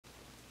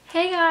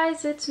Hey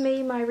guys, it's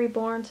me, Mya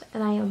Reborns,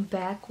 and I am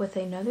back with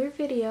another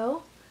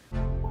video.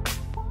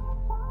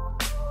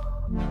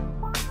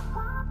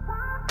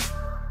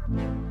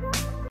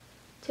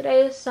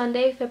 Today is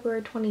Sunday,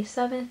 February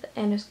 27th,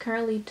 and it's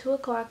currently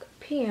 2:00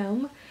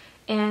 p.m.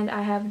 and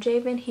I have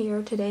Javen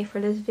here today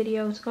for this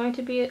video. It's going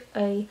to be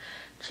a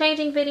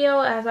changing video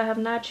as I have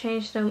not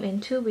changed them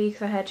in 2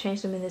 weeks. I had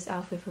changed them in this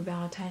outfit for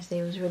Valentine's Day.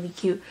 It was really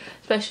cute,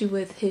 especially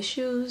with his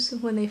shoes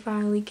when they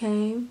finally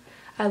came.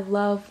 I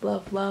love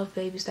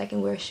babies that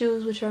can wear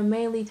shoes, which are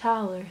mainly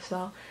toddlers,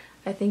 so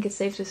I think it's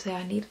safe to say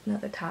I need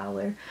another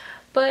toddler.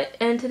 But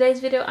in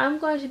today's video, I'm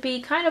going to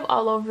be kind of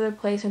all over the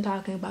place and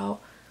talking about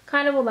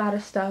kind of a lot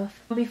of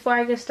stuff. Before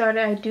I get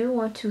started, I do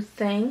want to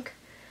thank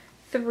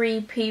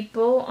 3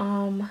 people.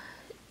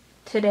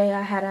 Today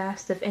I had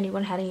asked if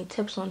anyone had any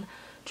tips on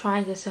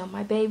trying to sell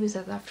my babies,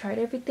 as I've tried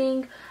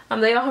everything.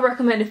 They all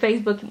recommended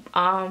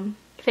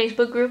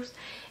Facebook groups,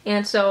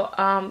 and so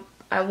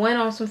I went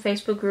on some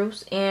Facebook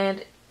groups,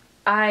 and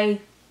I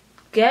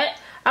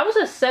was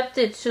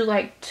accepted to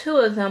like 2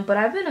 of them, but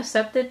I've been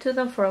accepted to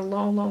them for a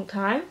long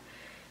time,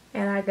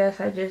 and I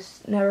guess I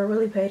just never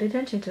really paid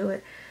attention to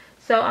it.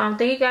 So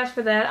thank you guys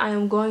for that. I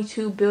am going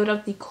to build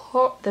up the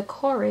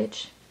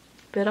courage.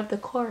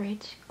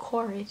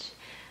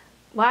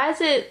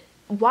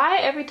 Why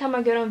every time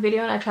I get on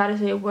video and I try to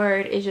say a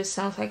word, it just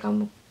sounds like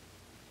I'm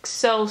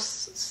so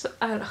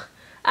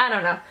I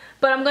don't know.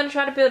 But I'm going to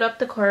try to build up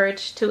the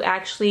courage to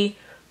actually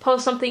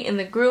post something in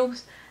the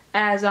groups,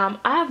 as I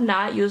have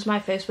not used my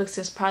Facebook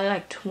since probably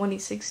like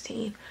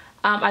 2016.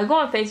 I go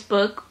on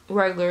Facebook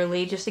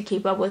regularly just to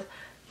keep up with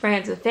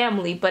friends and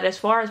family, but as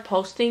far as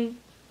posting,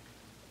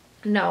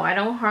 no, I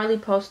don't hardly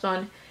post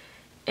on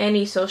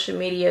any social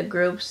media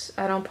groups.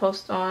 I don't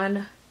post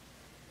on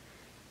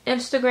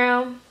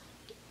Instagram,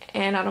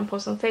 and I don't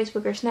post on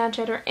Facebook or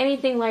Snapchat or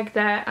anything like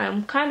that.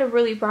 I'm kind of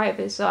really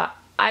private, so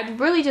I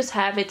really just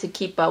have it to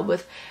keep up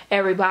with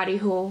everybody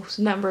whose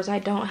numbers I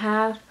don't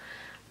have.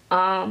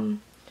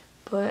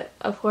 But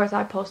of course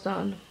I post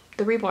on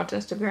the Reborn's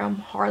Instagram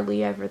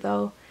hardly ever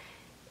though,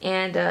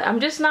 and I'm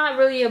just not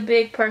really a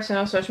big person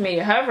on social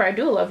media. However, I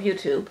do love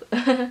YouTube.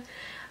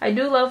 I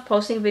do love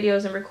posting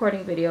videos and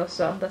recording videos,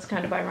 so that's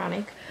kind of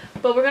ironic.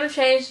 But we're gonna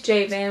change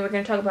Javen. We're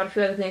gonna talk about a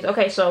few other things.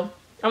 Okay, so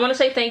I want to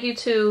say thank you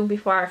to,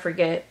 before I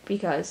forget,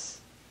 because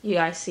you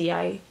guys see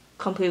I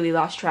completely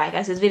lost track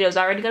as this video is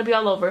already gonna be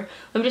all over.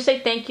 Let me just say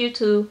thank you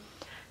to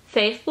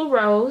Faithful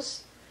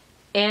Rose,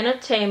 Anna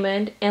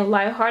Tamond, and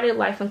Lighthearted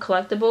Life and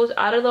Collectibles.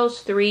 Out of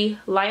those 3,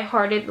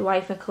 Lighthearted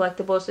Life and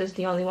Collectibles is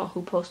the only one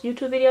who posts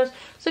YouTube videos.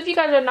 So if you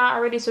guys are not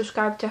already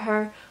subscribed to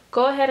her,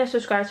 go ahead and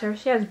subscribe to her.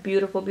 She has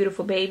beautiful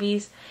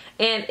babies,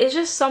 and it's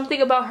just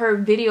something about her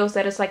videos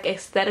that is like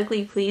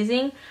aesthetically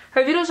pleasing.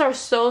 Her videos are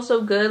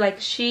so good.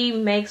 Like, she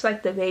makes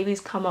like the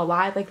babies come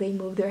alive, like they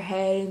move their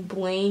head and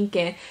blink,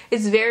 and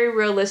it's very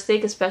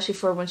realistic, especially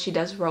for when she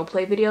does role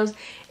play videos.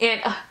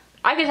 And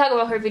I can talk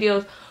about her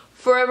videos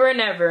forever and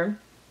ever,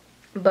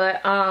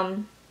 but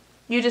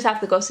you just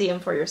have to go see him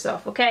for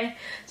yourself. Okay,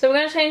 so we're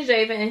gonna change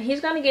Javen, and he's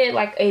gonna get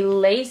like a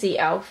lazy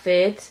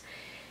outfit.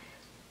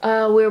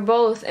 We're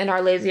both in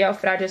our lazy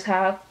outfit. I just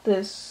have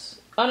this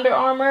Under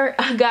Armour.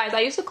 Guys, I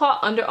used to call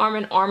Under Armour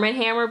an Arm &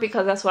 Hammer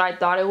because that's what I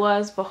thought it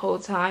was the whole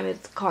time.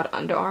 It's called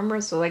Under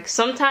Armour, so like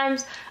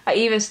sometimes I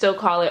even still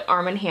call it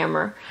Arm &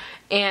 Hammer,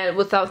 and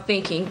without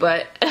thinking.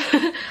 But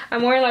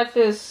I'm wearing like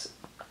this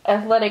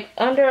athletic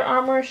Under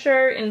Armour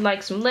shirt and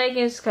like some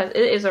leggings because it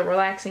is a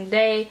relaxing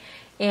day,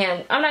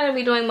 and I'm not gonna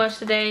be doing much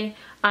today.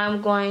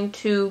 I'm going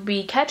to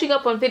be catching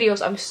up on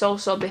videos. I'm so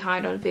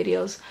behind on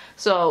videos,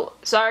 so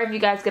sorry if you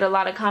guys get a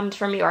lot of comments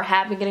from me or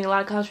have been getting a lot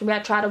of comments from me. I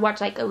try to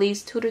watch like at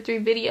least 2 to 3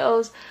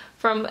 videos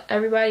from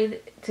everybody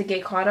to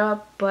get caught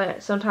up,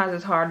 but sometimes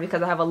it's hard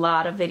because I have a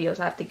lot of videos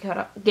I have to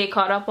get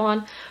caught up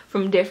on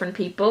from different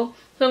people.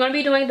 So I'm going to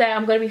be doing that.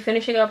 I'm going to be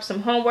finishing up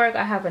some homework.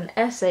 I have an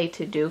essay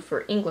to do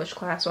for English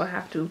class, so I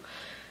have to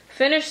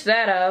finish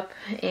that up,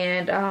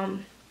 and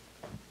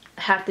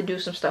have to do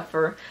some stuff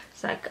for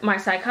my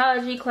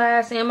psychology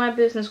class and my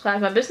business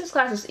class. My business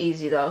class is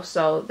easy though,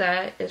 so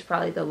that is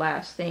probably the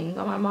last thing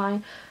on my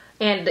mind.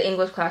 And the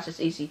English class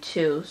is easy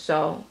too,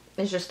 so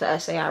it's just the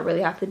essay I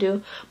really have to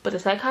do. But the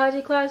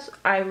psychology class,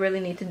 I really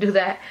need to do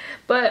that.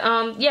 But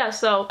yeah,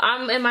 so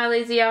I'm in my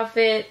lazy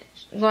outfit,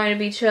 going to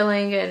be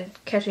chilling and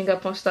catching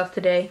up on stuff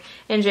today.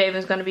 And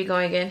Javen's going to be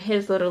going in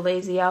his little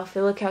lazy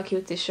outfit. Look how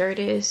cute this shirt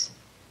is.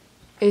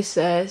 It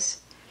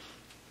says,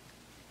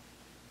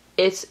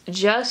 "It's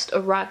just a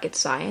rocket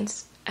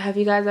science." Have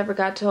you guys ever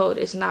got told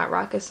it's not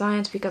rocket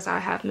science? Because I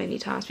have many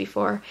times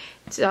before.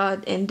 It's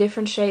in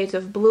different shades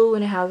of blue,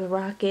 and it has a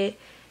rocket,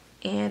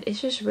 and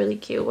it's just really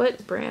cute.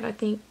 What brand? I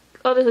think,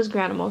 oh, this is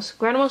Granimals.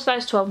 Granimals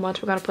size 12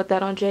 months. We're gonna put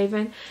that on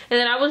Javen. And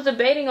then I was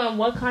debating on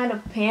what kind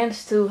of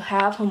pants to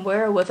have him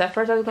wear with. At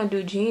first I was gonna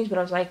do jeans, but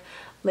I was like,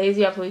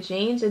 lazy outfit with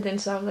jeans. And then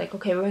so I was like,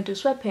 okay, we're gonna do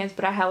sweatpants.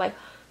 But I had like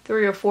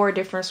 3 or 4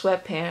 different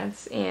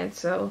sweatpants, and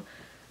so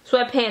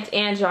sweatpants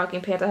and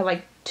jogging pants. I had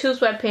like 2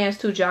 sweatpants,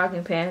 2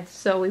 jogging pants,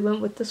 so we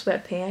went with the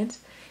sweatpants.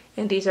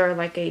 And these are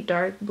like a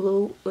dark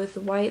blue with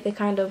white. They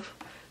kind of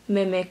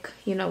mimic,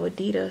 you know,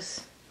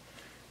 Adidas.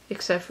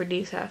 Except for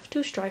these have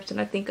 2 stripes,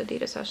 and I think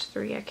Adidas has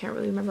 3. I can't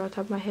really remember off the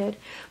top of my head.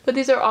 But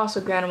these are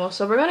also Granimals.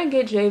 So we're going to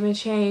get Javen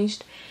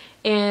changed,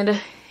 and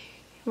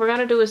we're going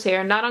to do his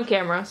hair. Not on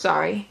camera,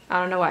 sorry.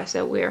 I don't know why I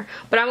said weird.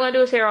 But I'm going to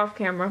do his hair off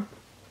camera.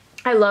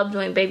 I love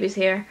doing baby's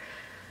hair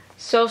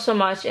so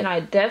much, and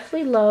I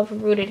definitely love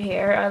rooted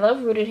hair. I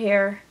love rooted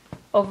hair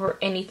over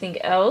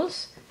anything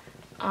else.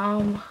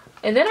 And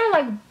then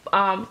I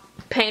like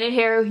painted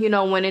hair, you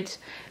know, when it's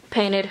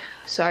painted.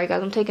 Sorry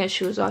guys, I'm taking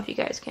shoes off, you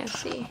guys can't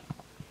see.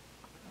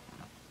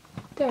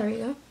 There we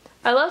go.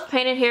 I love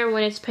painted hair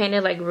when it's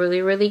painted like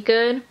really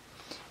good.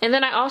 And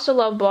then I also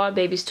love bald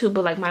babies too,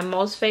 but like my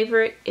most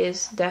favorite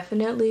is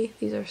definitely,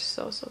 these are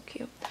so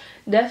cute,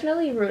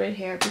 definitely rooted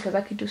hair, because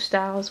I could do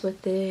styles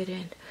with it,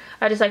 and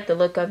I just like the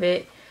look of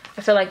it.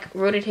 I feel like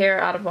rooted hair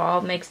out of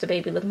all makes the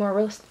baby look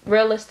more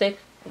realistic,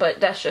 but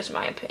that's just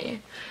my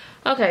opinion.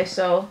 Okay,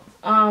 so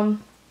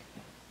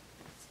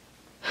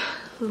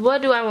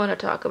what do I want to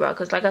talk about?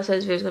 Because like I said,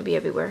 this video's gonna be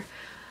everywhere.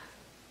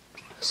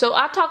 So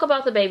I'll talk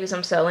about the babies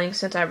I'm selling,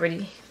 since I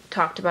already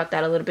talked about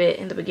that a little bit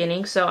in the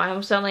beginning. So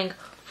I'm selling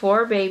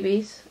 4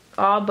 babies,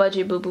 all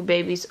budget boo-boo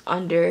babies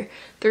under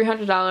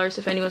 $300.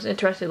 If anyone's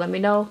interested, let me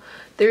know.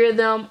 3 of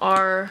them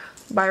are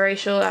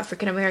biracial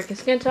African-American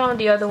skin tone.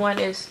 The other one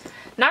is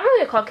not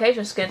really a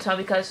Caucasian skin tone,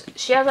 because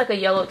she has like a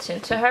yellow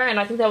tint to her, and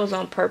I think that was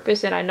on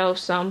purpose, and I know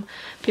some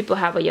people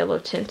have a yellow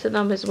tint to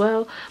them as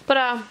well.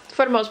 But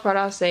for the most part,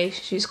 I'll say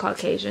she's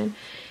Caucasian.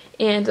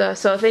 And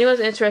so if anyone's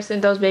interested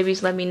in those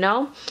babies, let me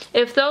know.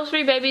 If those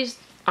 4 babies,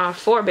 I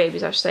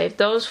should say, if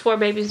those 4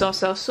 babies don't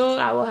sell soon,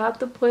 I will have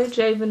to put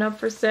Javen up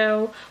for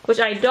sale,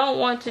 which I don't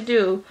want to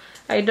do.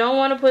 I don't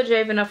want to put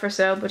Javen up for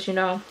sale, but you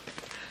know,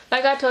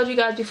 like I told you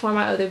guys before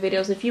my other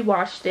videos, if you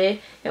watched it,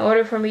 in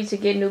order for me to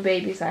get new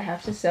babies, I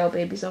have to sell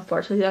babies.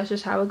 Unfortunately, that's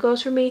just how it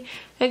goes for me.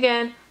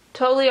 Again,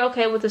 totally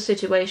okay with the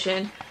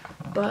situation,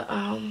 but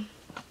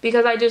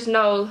because I just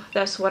know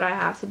that's what I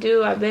have to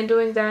do. I've been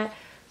doing that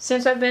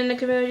since I've been in the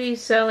community,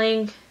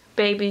 selling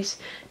babies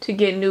to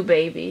get new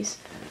babies.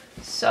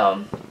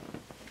 So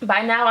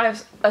by now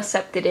I've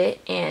accepted it,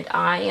 and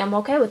I am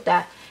okay with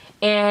that.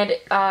 And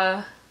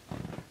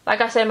like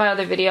I said in my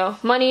other video,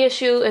 money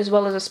issue as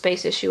well as a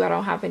space issue. I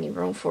don't have any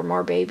room for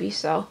more babies.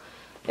 So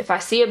if I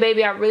see a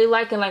baby I really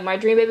like, and like my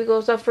dream baby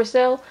goes up for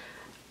sale,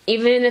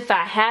 even if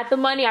I had the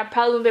money, I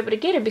probably wouldn't be able to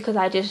get it, because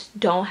I just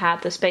don't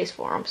have the space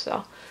for them.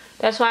 So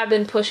that's why I've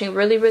been pushing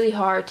really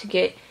hard to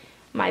get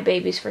my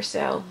babies for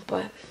sale.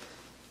 But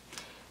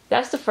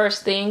that's the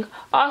first thing.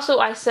 Also,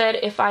 I said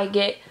if I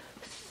get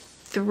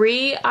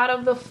 3 out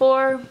of the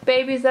 4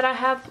 babies that I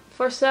have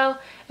for sale,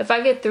 if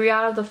I get 3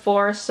 out of the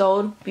 4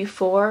 sold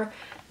before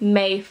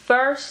May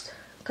 1st,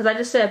 because I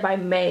just said by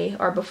May,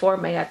 or before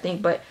May I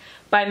think, but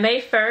by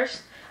May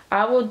 1st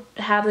I will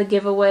have the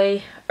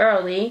giveaway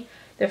early,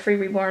 the free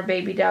Reborn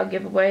baby doll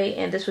giveaway,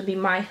 and this would be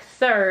my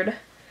 3rd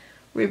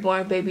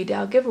Reborn baby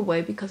doll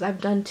giveaway, because I've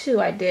done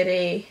 2. I did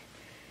a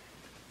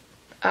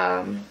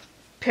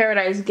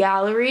Paradise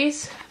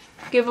Galleries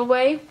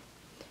giveaway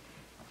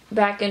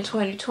back in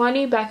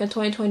 2020. Back in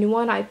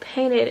 2021 I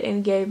painted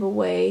and gave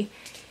away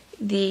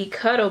the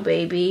Cuddle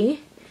Baby,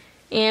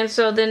 and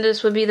so then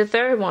this would be the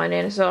 3rd one,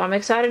 and so I'm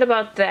excited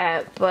about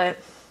that. But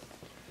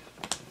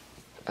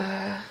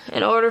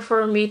in order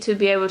for me to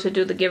be able to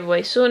do the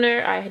giveaway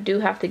sooner, I do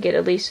have to get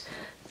at least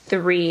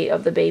 3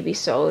 of the babies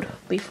sold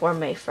before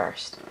May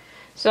 1st.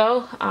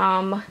 So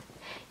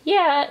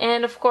yeah,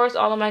 and of course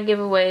all of my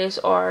giveaways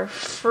are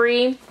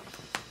free,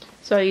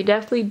 so you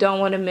definitely don't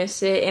want to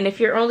miss it. And if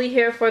you're only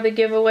here for the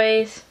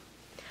giveaways,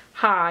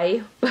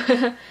 hi.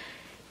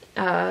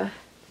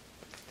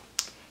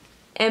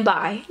 And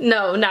bye.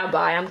 No, not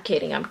bye. I'm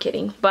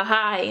kidding. But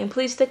hi, and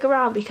please stick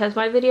around, because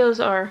my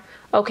videos are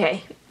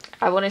okay.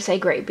 I wouldn't say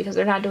great, because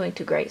they're not doing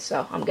too great.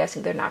 So I'm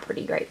guessing they're not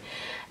pretty great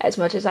as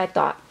much as I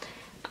thought.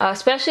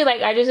 Especially,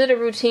 like, I just did a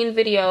routine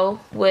video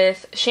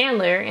with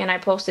Chandler, and I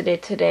posted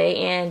it today,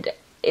 and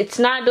it's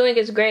not doing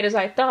as great as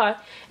I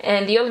thought.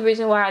 And the only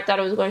reason why I thought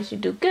it was going to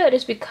do good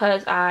is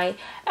because I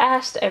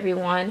asked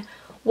everyone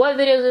what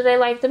videos do they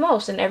like the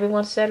most, and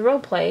everyone said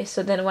roleplay.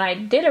 So then when I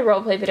did a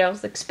roleplay video, I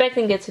was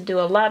expecting it to do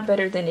a lot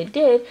better than it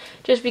did,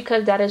 just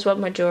because that is what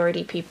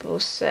majority people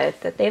said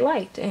that they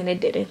liked, and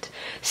it didn't.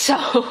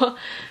 So,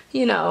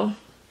 you know,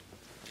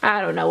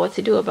 I don't know what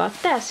to do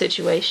about that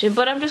situation,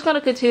 but I'm just going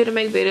to continue to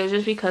make videos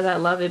just because I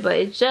love it. But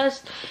it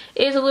just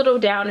is a little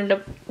down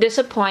and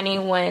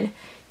disappointing when,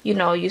 you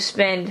know, you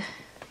spend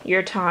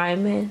your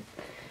time and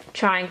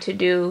trying to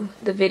do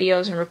the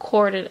videos and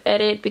record and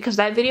edit, because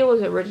that video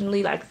was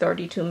originally like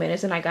 32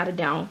 minutes and I got it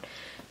down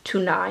to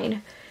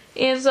 9.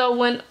 And so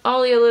when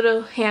only a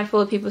little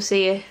handful of people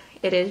see it,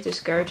 it is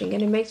discouraging,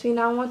 and it makes me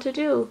not want to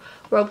do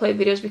roleplay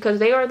videos, because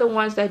they are the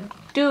ones that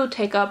do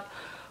take up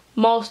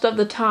most of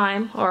the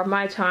time, or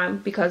my time,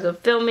 because of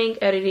filming,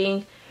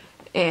 editing,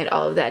 and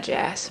all of that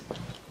jazz.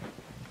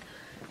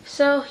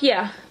 So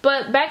yeah,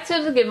 but back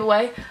to the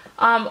giveaway.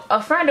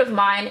 A friend of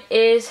mine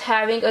is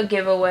having a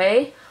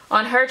giveaway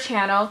on her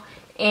channel,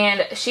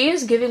 and she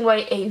is giving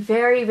away a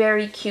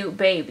very cute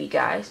baby,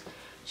 guys.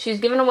 she's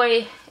giving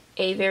away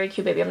a very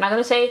cute baby. I'm not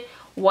going to say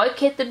what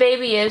kit the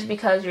baby is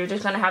because you're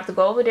just going to have to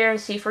go over there and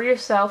see for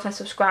yourself and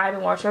subscribe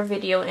and watch her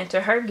video,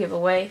 enter her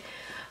giveaway.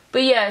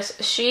 But yes,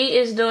 she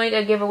is doing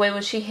a giveaway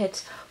when she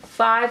hits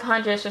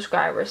 500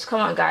 subscribers. Come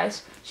on,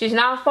 guys. She's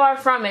not far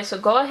from it, so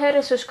go ahead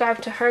and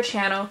subscribe to her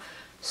channel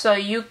so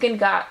you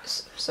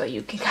guys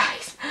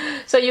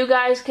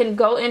can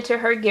go into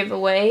her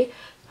giveaway.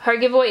 Her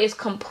giveaway is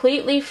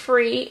completely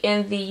free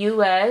in the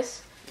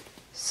US.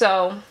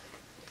 So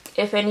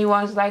if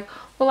anyone's like,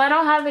 well, I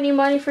don't have any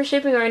money for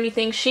shipping or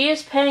anything, she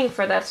is paying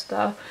for that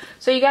stuff.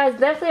 So you guys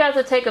definitely have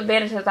to take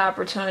advantage of the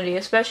opportunity,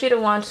 especially the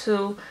ones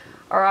who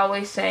are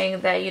always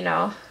saying that, you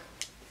know,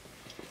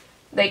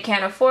 they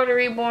can't afford a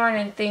Reborn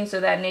and things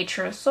of that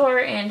nature and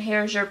sort. And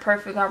here's your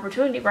perfect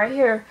opportunity right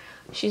here.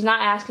 She's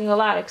not asking a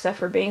lot except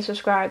for being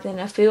subscribed and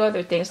a few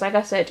other things. Like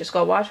I said, just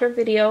go watch her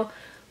video,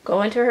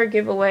 go into her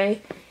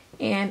giveaway,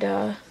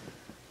 and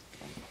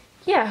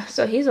yeah,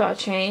 so he's all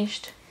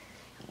changed.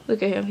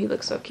 Look at him, he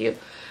looks so cute.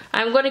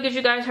 I'm going to give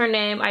you guys her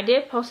name. I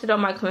did post it on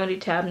my community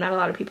tab. Not a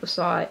lot of people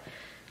saw it,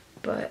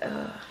 but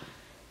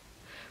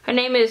her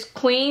name is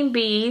Queen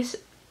Bees,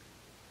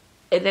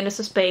 and then it's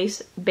a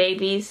space,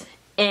 babies,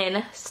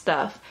 N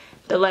stuff.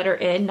 The letter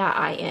N, not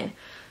I-N.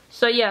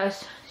 So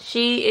yes,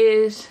 she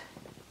is,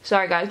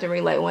 sorry guys, the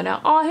relay went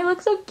out. Oh, he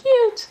looks so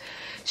cute.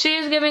 She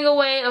is giving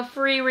away a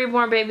free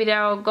Reborn baby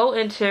doll. Go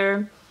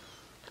enter.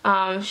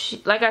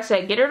 Like I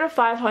said, get her to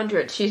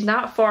 500. She's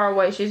not far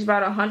away. She's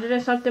about 100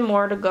 and something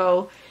more to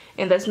go,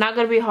 and that's not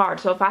going to be hard.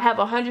 So if I have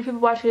 100 people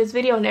watching this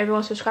video and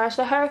everyone subscribes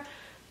to her,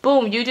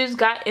 boom, you just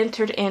got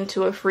entered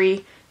into a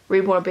free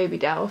Reborn baby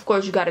doll. Of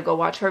course, you got to go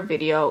watch her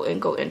video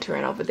and go enter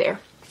it over there.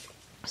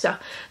 So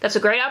that's a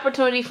great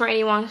opportunity for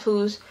anyone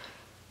who's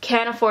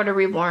can't afford a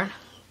Reborn.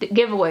 The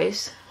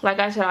giveaways, like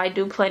I said, I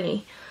do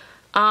plenty.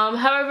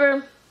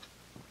 However,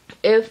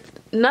 if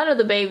none of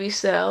the babies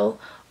sell,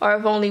 or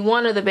if only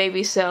one of the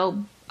babies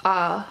sell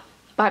by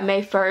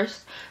May 1st,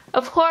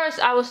 of course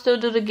I will still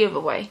do the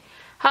giveaway.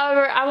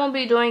 However, I won't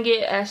be doing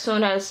it as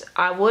soon as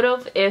I would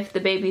have if the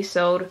baby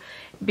sold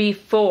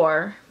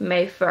before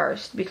May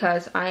 1st,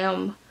 because I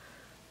am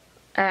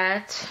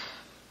at,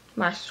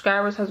 my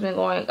subscribers has been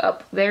going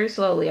up very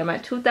slowly. I'm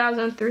at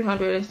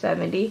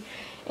 2,370,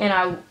 and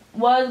I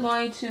was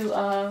going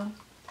to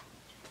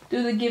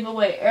do the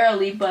giveaway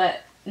early,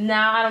 but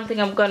now I don't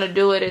think I'm gonna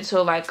do it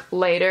until like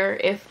later,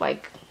 if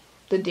like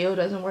the deal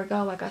doesn't work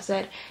out, like I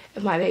said,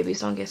 if my babies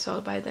don't get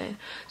sold by then.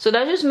 So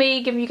that's just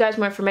me giving you guys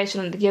more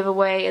information on the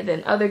giveaway, and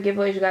then other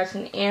giveaways you guys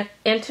can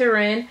enter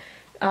in,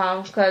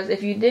 because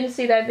if you didn't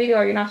see that video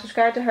or you're not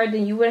subscribed to her,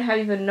 then you wouldn't have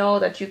even know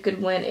that you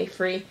could win a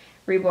free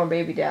Reborn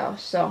baby doll.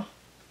 So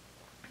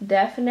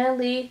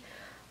definitely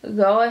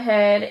go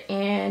ahead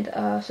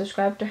and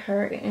subscribe to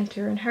her and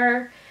enter in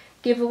her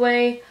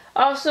giveaway.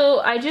 Also,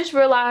 I just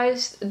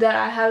realized that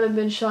I haven't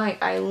been showing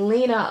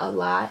Eilena a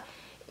lot.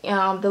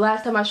 The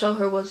last time I showed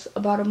her was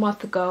about a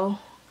month ago,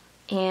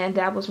 and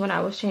that was when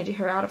I was changing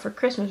her out of her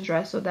Christmas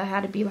dress, so that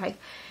had to be like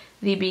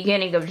the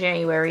beginning of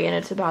January, and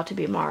it's about to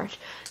be March.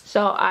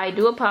 So I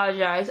do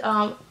apologize.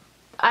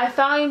 I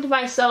found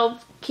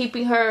myself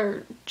keeping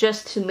her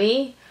just to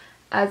me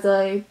as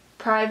a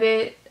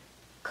private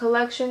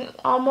collection,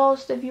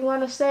 almost, if you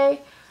want to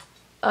say.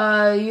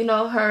 You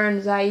know, her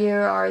and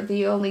Zaire are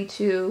the only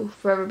two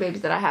forever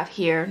babies that I have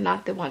here,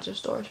 not the ones in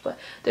storage, but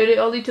they're the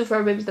only two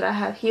forever babies that I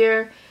have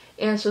here.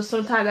 And so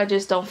sometimes I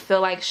just don't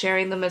feel like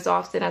sharing them as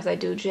often as I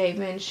do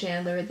Javen,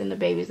 Chandler, and then the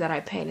babies that I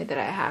painted that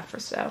I have for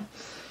sale.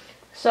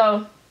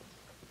 So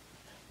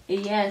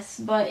yes,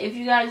 but if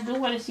you guys do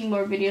want to see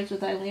more videos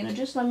with Eilena,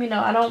 just let me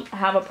know. I don't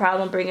have a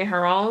problem bringing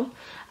her on.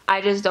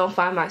 I just don't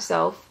find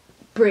myself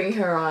bringing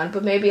her on,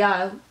 but maybe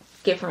I'll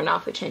give her an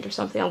outfit change or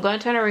something. I'm going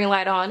to turn her ring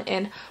light on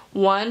in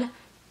 1,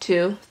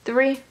 2,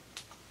 3.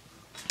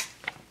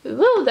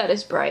 Woo, that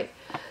is bright.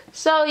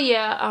 So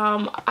yeah,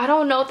 I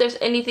don't know if there's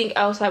anything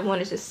else I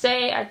wanted to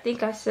say. I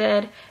think I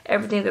said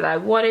everything that I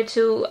wanted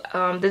to.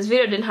 This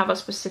video didn't have a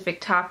specific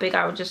topic.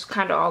 I was just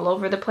kind of all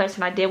over the place,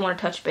 and I did want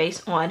to touch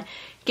base on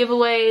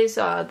giveaways,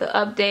 the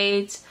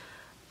updates,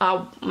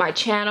 my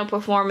channel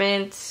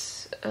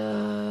performance,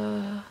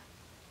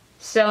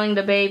 selling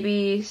the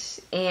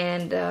babies,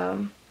 and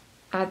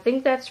I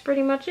think that's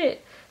pretty much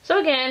it. So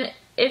again,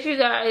 if you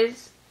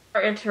guys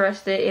are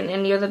interested in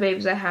any of the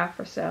babies I have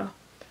for sale,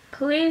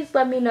 please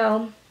let me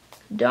know.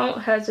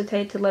 Don't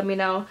hesitate to let me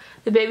know.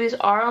 The babies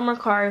are on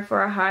Mercari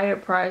for a higher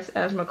price,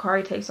 as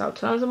Mercari takes out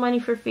tons of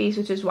money for fees,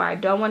 which is why I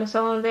don't want to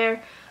sell them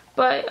there,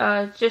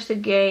 but just to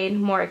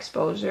gain more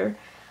exposure.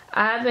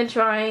 I've been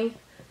trying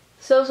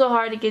so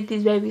hard to get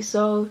these babies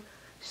sold.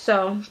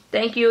 So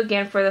thank you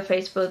again for the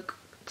Facebook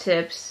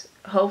tips.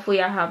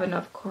 Hopefully I have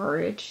enough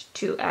courage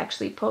to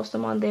actually post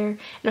them on there,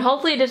 and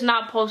hopefully it does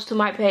not post to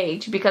my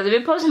page, because if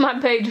it posts to my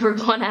page, we're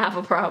gonna have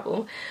a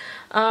problem.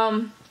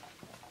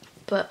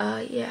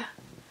 Yeah,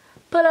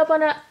 put up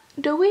on a,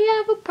 do we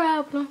have a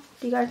problem?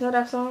 Do you guys know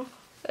that song?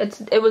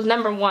 It was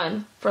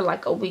 #1 for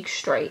like a week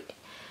straight.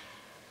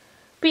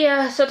 But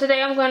yeah, so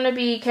today I'm going to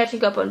be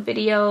catching up on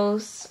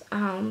videos.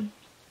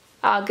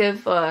 I'll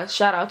give a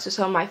shout out to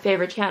some of my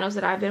favorite channels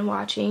that I've been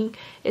watching.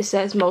 It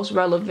says most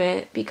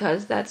relevant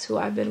because that's who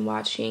I've been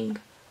watching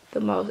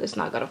the most. It's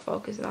not gonna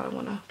focus and I don't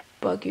wanna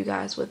bug you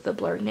guys with the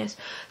blurriness.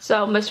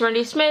 So Miss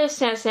Randy Smith,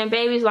 Sansan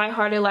Babies,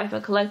 Lighthearted Life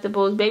and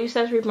Collectibles, Baby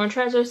Steps, Reborn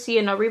Treasures,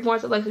 CNO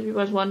Reborns, Alexis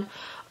Reborns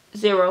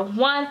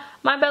 101,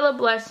 My Bella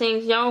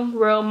Blessings, Young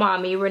Real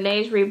Mommy,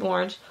 Renee's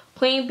Reborns,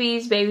 Queen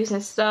Bees, Babies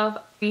and Stuff,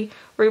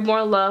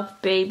 Reborn Love,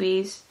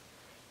 Babies,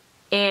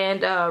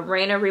 and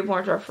Raina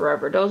Reborns Are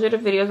Forever. Those are the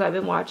videos I've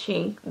been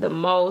watching the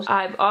most.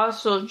 I've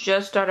also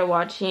just started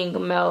watching Mya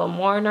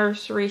Reborns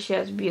Nursery. She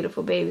has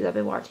beautiful babies. I've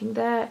been watching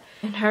that.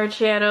 And her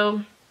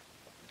channel,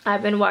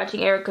 I've been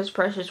watching Erica's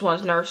Precious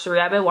Ones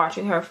Nursery. I've been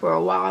watching her for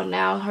a while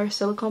now. Her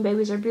silicone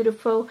babies are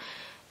beautiful.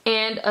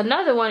 And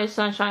another one is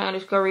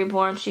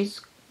Sunshine_Reborn.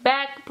 She's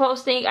back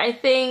posting, I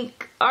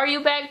think. Are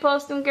you back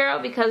posting, girl?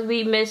 Because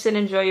we miss and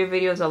enjoy your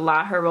videos a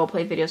lot. Her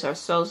roleplay videos are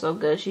so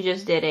good. She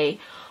just did a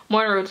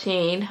morning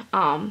routine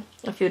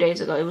a few days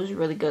ago. It was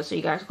really good, so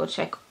you guys go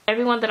check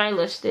everyone that I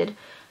listed.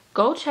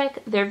 Go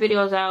check their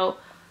videos out.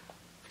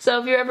 So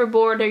if you're ever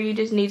bored or you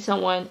just need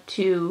someone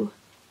to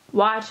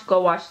watch,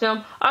 go watch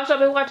them. Also, I've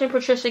been watching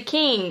Patricia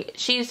King.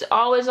 She's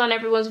always on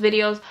everyone's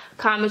videos,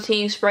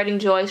 commenting, spreading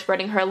joy,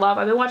 spreading her love.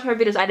 I've been watching her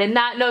videos. I did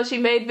not know she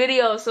made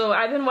videos, so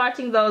I've been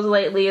watching those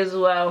lately as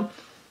well.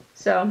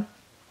 So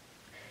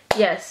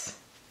yes,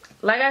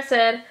 like I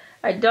said,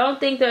 I don't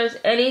think there's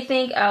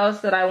anything else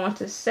that I want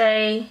to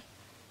say.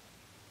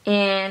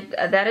 And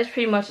that is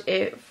pretty much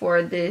it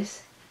for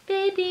this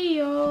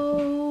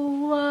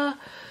video.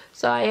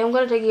 So I am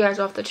going to take you guys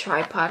off the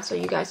tripod so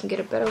you guys can get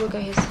a better look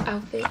at his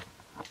outfit.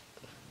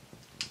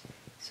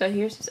 So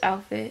here's his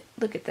outfit.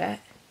 Look at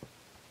that.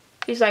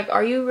 He's like,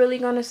 are you really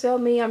going to sell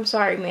me? I'm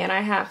sorry, man.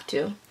 I have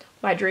to.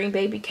 My dream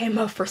baby came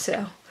up for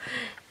sale.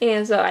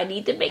 And so I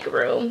need to make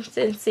room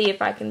and see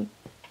if I can,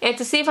 and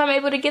to see if I'm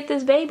able to get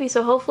this baby.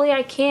 So hopefully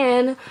I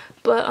can.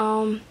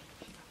 But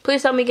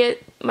please help me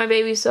get my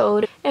baby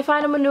sold and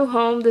find them a new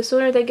home. The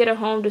sooner they get a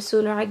home, the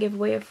sooner I give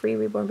away a free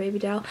reborn baby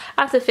doll.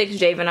 I have to fix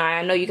Javen eye.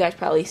 I know you guys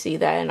probably see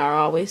that and are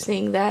always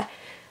seeing that.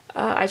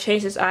 I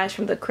changed his eyes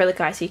from the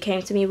acrylic eyes he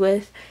came to me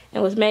with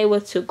and was made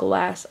with 2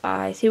 glass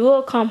eyes. He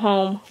will come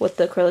home with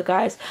the acrylic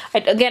eyes.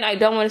 Again, I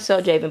don't want to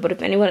sell Javen, but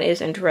if anyone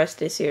is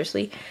interested,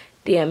 seriously,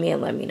 DM me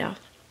and let me know.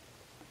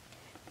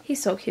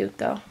 He's so cute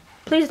though.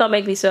 Please don't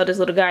make me sell this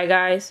little guy,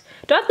 guys.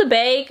 Do I have to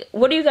beg?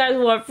 What do you guys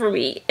want from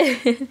me?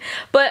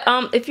 But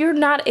if you're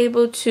not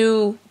able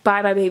to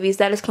buy my babies,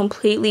 that is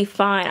completely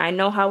fine. I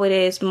know how it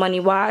is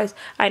money-wise.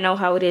 I know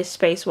how it is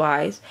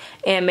space-wise.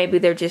 And maybe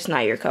they're just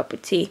not your cup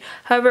of tea.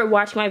 However,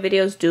 watching my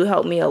videos do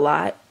help me a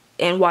lot.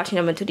 And watching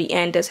them until the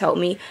end does help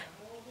me.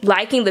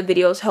 Liking the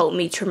videos help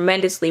me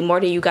tremendously,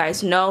 more than you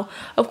guys know.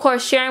 Of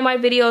course, sharing my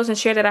videos and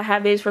share that I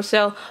have videos for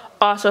sale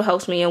also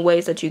helps me in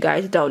ways that you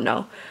guys don't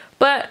know.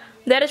 But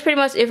that is pretty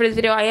much it for this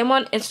video. I am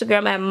on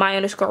Instagram at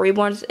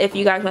Mya_Reborns if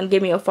you guys want to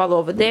give me a follow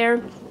over there.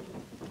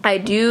 I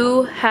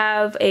do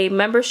have a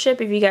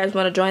membership if you guys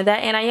want to join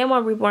that. And I am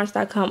on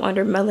Reborns.com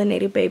under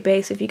Melanated Bae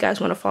Base if you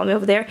guys want to follow me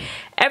over there.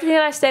 Everything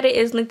that I said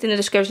is linked in the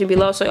description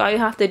below. So all you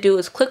have to do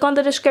is click on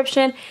the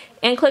description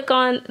and click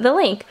on the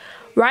link.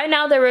 Right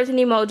now there is an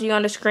emoji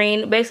on the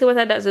screen. Basically what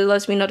that does is it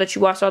lets me know that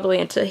you watched all the way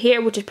into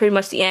here, which is pretty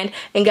much the end.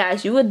 And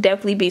guys, you would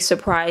definitely be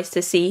surprised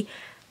to see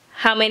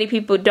how many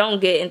people don't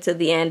get into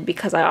the end,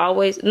 because I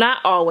always,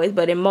 not always,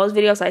 but in most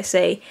videos I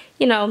say,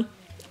 you know,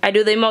 I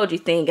do the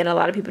emoji thing, and a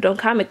lot of people don't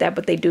comment that,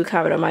 but they do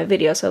comment on my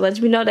video. So it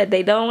lets me know that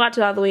they don't watch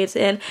it all the way to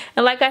the end.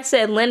 And like I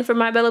said, Lynn from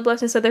My Bella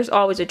Blessings said there's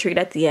always a treat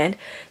at the end.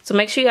 So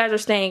make sure you guys are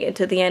staying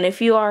into the end.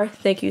 If you are,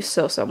 thank you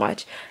so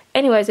much.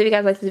 Anyways, if you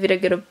guys like this video,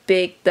 give it a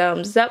big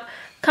thumbs up.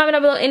 Comment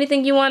down below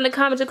anything you want in the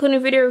comments, including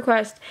video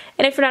requests.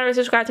 And if you're not already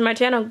subscribed to my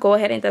channel, go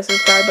ahead and hit that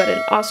subscribe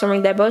button. Also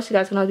ring that bell so you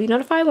guys can always be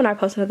notified when I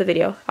post another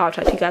video. I'll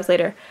talk to you guys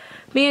later.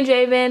 Me and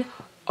Javen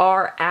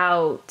are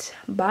out.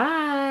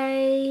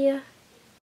 Bye.